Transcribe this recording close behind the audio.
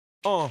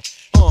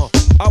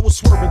I was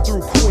swerving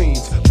through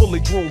Queens,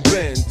 fully groomed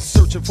Benz,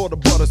 searching for the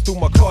butters through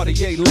my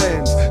Cartier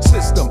lens.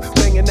 System,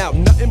 banging out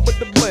nothing but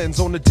the blends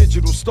on the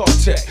digital Star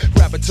Tech.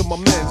 Rap it to my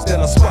mens,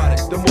 then I spotted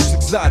the most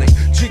exotic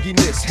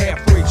jigginess,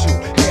 half Rachel,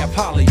 half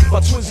Holly.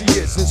 My twizzy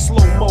is in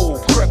slow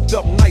mo, crept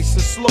up nice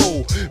and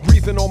slow,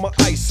 breathing on my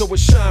ice so it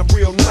shine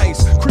real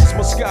nice. Crease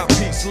my sky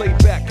piece, laid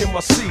back in my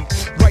seat,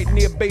 right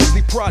near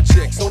Baisley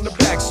Projects on the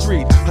back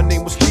street. Her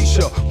name was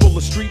Keisha, full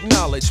of street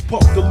knowledge,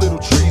 puffed the little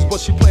trees, but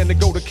she planned to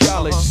go to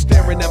college.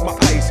 Staring at my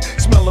ice,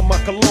 smelling my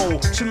cologne.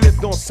 She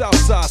lived on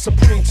Southside,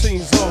 Supreme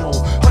Team Zone.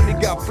 Honey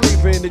got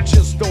flavor and it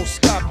just don't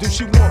stop. Do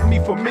she want me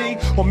for me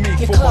or me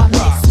your for my rocks?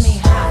 Your car makes me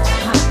hot,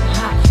 hot,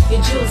 hot.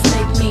 Your jewels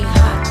make me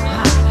hot,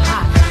 hot,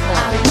 hot.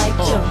 I like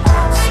your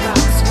rocks,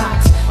 rocks,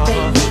 rocks. They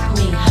make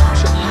me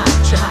hot, hot,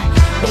 hot.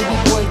 Baby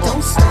boy,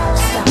 don't stop,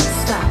 stop,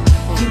 stop.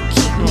 You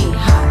keep me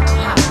hot,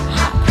 hot,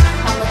 hot.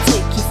 I'ma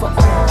take you for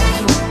all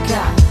you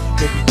got.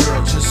 Baby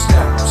girl, just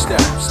stop,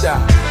 stop, stop.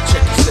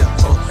 Check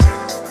yourself,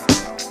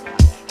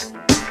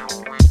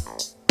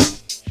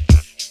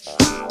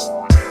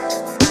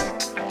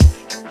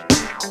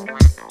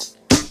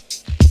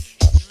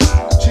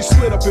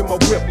 Slid up in my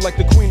whip like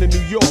the Queen of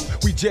New York.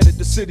 We jetted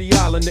the city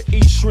island to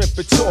eat shrimp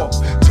and talk.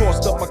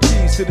 Tossed up my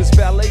keys to this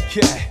valet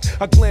cat.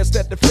 I glanced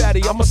at the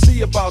fatty, I'ma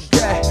see about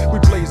that. We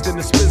blazed in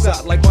the spizz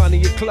out like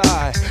Bonnie and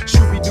Clyde.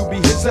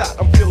 Shooby-dooby his out,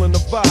 I'm feeling the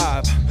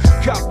vibe.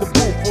 Cop the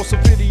booth for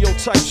some video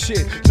type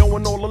shit,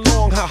 knowing all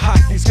along how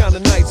hot these kind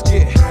of nights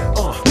get.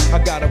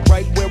 I got it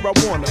right where I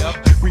want her.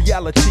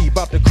 Reality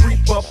about to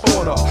creep up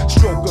on her.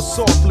 Stroke her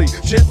softly,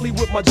 gently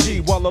with my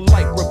G, while the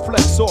light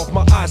reflects off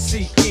my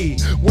ICE.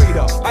 Wait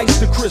up, ice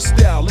the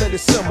crystal, let it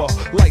simmer.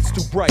 Lights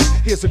too bright,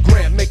 here's a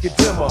gram, make it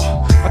dimmer.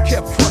 I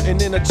kept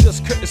frontin' and I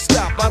just couldn't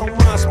stop. I don't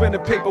mind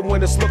spending paper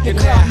when it's looking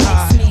that high. Your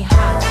car makes me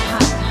hot,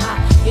 hot,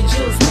 hot. Your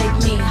jewels make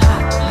me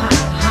hot, hot,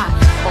 hot.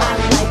 I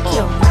like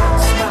your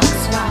rocks,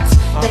 rocks, rocks.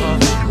 They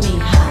make me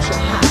hot,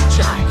 hot,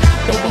 hot.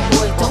 Baby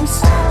boy, don't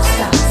stop,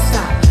 stop,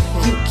 stop.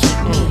 You keep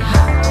me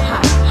hot,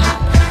 hot, hot.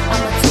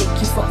 I'ma take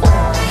you for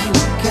all you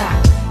got.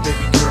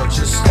 Baby girl,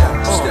 just stop,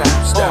 stop,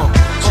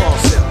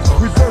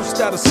 stop.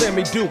 Reversed out of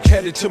Sammy Duke,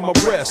 headed to my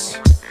rest.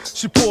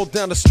 She pulled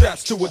down the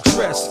straps to her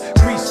dress,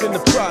 greased in the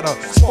Prada,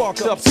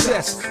 sparked up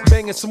cess,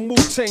 banging some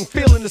Wu-Tang,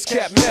 feeling this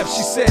cat meth.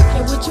 She said,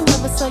 hey, would you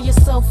ever sell your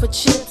soul for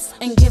chips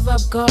and give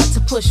up God to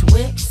push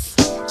whips?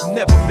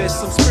 Never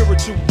miss, I'm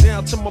spiritual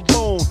down to my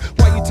bone.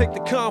 Why you take the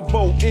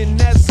convo in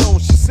that zone?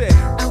 She said,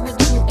 I would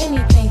do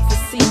anything for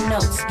C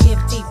notes, give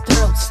deep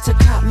throats to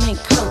cop mink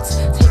coats,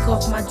 take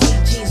off my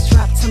DGs,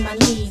 drop to my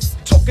knees.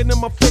 Talking in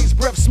my face,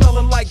 breath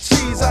smelling like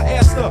cheese. I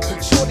asked her,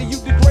 shorty, you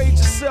degrade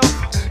yourself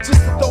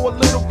just to throw a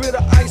little bit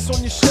of ice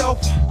on your shelf?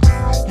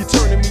 You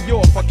turning me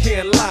off, I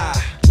can't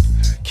lie.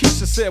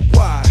 Keisha said,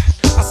 why?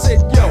 I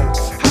said, yo,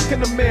 how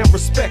can a man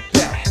respect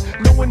that?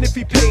 Knowing if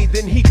he paid,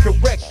 then he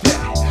correct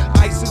that.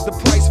 Ice is the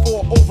price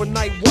for an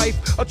overnight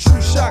wife. A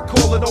true shot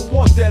caller don't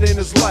want that in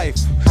his life.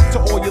 To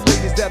all you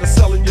ladies that are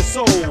selling your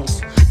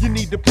souls, you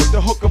need to put the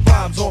hooker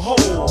vibes on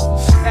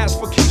hold. As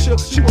for Keisha,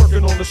 she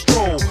working on the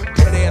stroll.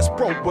 Dead ass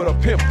broke, but a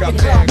pimp got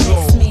bad gold. Your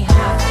car makes me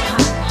hot,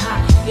 hot,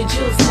 hot. Your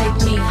jewels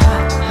make me hot.